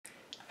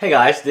Hey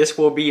guys, this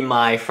will be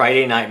my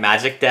Friday Night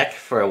Magic deck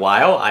for a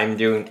while. I'm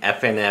doing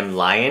FNM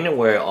Lion,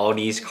 where all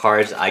these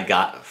cards I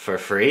got for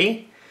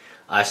free,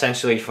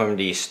 essentially from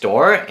the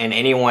store, and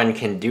anyone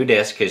can do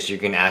this because you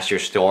can ask your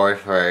store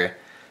for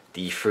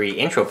the free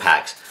intro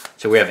packs.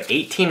 So we have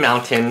 18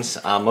 mountains.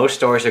 Most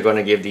stores are going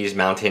to give these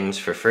mountains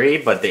for free,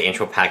 but the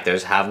intro pack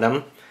does have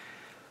them.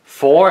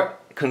 4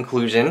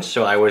 conclusions,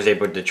 so I was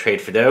able to trade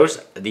for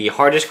those. The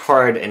hardest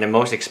card and the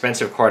most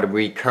expensive card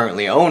we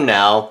currently own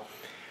now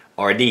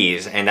are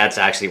these, and that's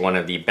actually one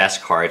of the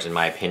best cards in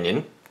my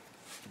opinion.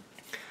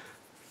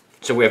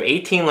 So we have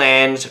 18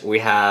 lands, we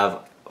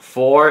have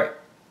 4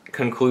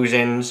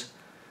 conclusions,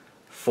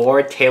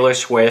 4 Taylor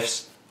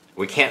Swifts.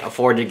 We can't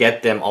afford to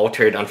get them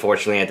altered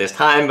unfortunately at this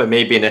time, but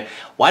maybe in a,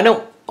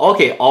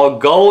 okay, our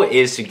goal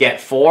is to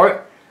get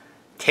 4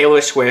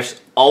 Taylor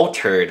Swifts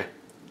altered,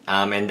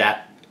 and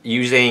that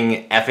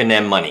using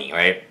FNM money,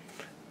 right?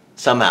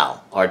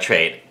 Somehow, our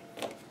trade.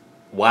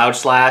 Wild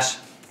Slash,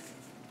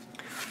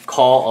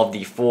 Call of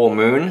the Full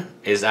Moon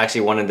is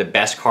actually one of the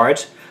best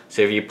cards.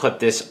 So if you put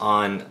this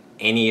on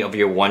any of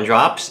your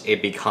 1-drops,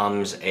 it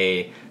becomes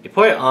a, you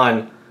put it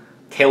on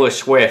Taylor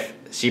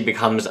Swift, she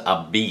becomes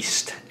a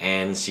beast,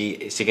 and she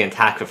can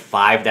attack for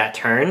 5 that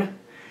turn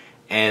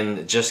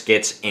and just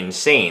gets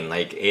insane.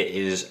 Like, it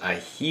is a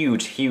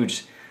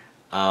huge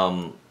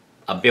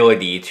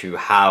ability to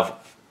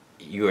have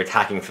you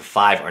attacking for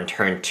 5 on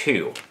turn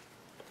 2.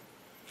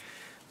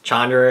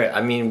 Chandra,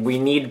 I mean, we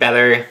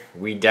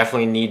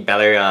definitely need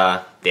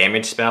better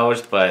damage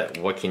spells, but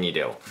what can you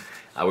do?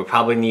 We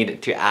probably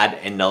need to add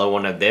another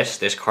one of this.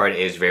 This card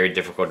is very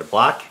difficult to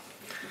block.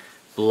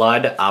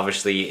 Blood,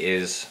 obviously,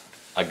 is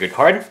a good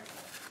card.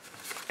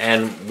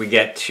 And we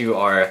get to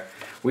our,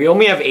 we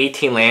only have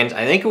 18 lands.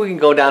 I think we can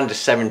go down to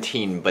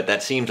 17, but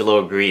that seems a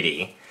little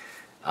greedy.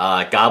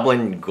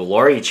 Goblin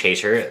Glory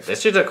Chaser,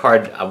 this is a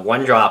card, a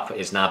 1-drop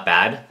is not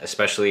bad,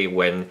 especially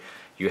when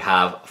you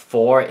have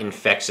 4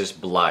 Infectious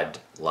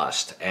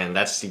Bloodlust, and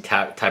that's the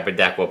type of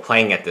deck we're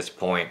playing at this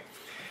point.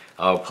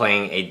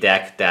 Playing a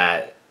deck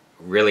that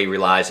really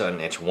relies on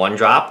its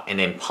 1-drop and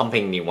then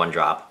pumping the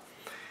 1-drop.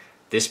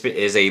 This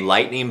is a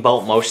Lightning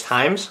Bolt most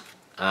times.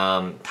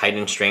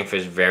 Titan Strength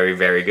is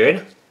very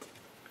good,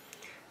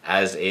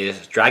 as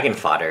is Dragon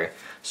Fodder.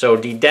 So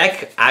the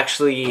deck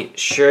actually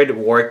should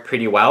work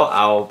pretty well.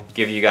 I'll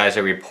give you guys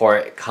a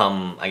report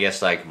come, I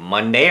guess, like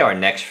Monday or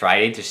next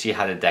Friday to see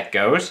how the deck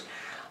goes.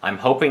 I'm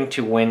hoping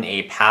to win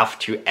a Path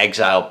to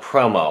Exile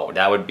promo.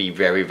 That would be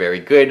very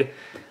good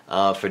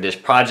for this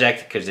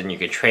project, because then you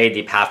could trade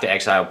the Path to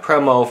Exile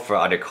promo for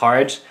other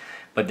cards.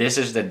 But this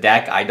is the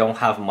deck. I don't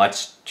have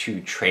much to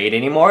trade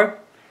anymore,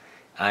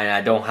 and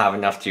I don't have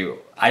enough to...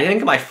 I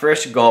think my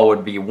first goal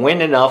would be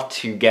win enough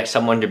to get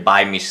someone to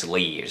buy me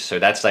sleeves. So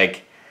that's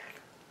like...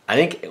 I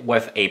think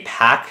with a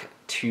Path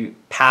to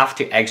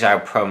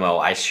Exile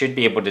promo, I should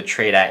be able to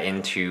trade that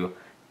into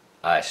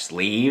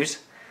sleeves.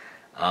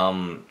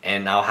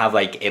 And I'll have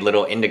like a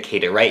little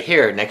indicator right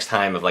here next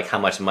time of like how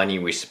much money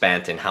we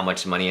spent and how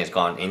much money has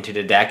gone into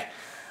the deck.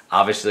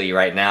 Obviously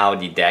right now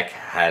the deck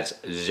has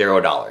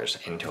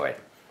 $0 into it.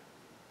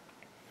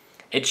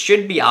 It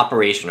should be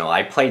operational.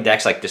 I play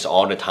decks like this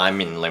all the time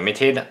in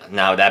Limited.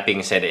 Now that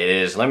being said, it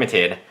is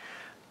Limited,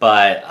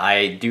 but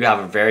I do have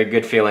a very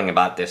good feeling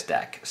about this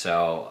deck.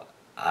 So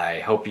I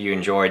hope you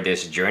enjoyed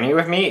this journey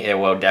with me. It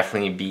will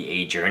definitely be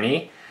a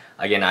journey.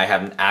 Again, I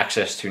have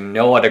access to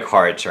no other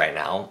cards right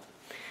now.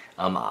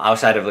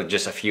 Outside of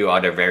just a few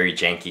other very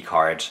janky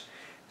cards.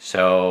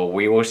 So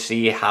we will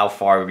see how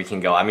far we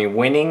can go. I mean,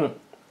 winning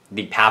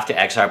the Path to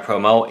Exile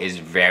promo is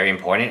very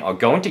important, or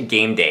going to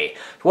game day.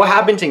 What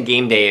happens in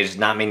game day is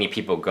not many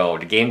people go.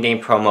 The game day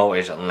promo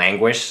is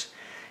languish,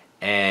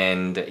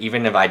 and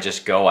even if I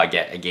just go, I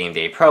get a game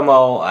day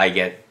promo, I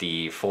get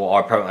the full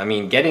art promo. I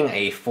mean, getting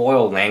a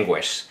foil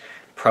languish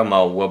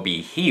promo will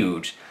be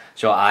huge.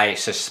 So I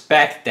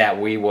suspect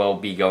that we will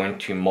be going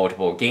to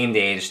multiple game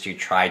days to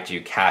try to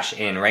cash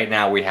in. Right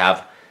now we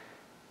have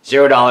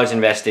 $0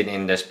 invested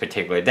in this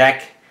particular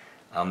deck.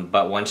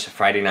 But once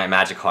Friday Night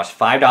Magic costs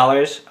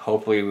 $5,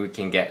 hopefully we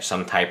can get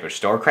some type of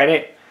store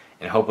credit.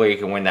 And hopefully we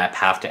can win that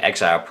Path to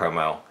Exile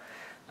promo.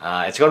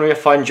 It's going to be a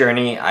fun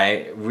journey.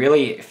 I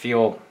really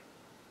feel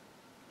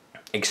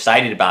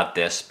excited about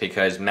this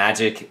because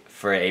Magic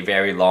for a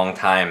very long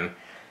time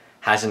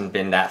hasn't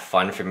been that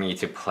fun for me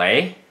to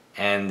play.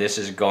 And this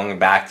is going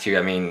back to,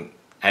 I mean,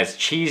 as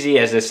cheesy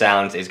as this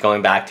sounds, it's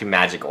going back to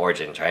Magic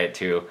Origins, right?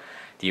 To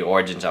the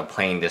origins of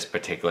playing this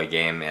particular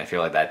game, and I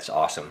feel like that's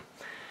awesome.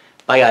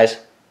 Bye, guys.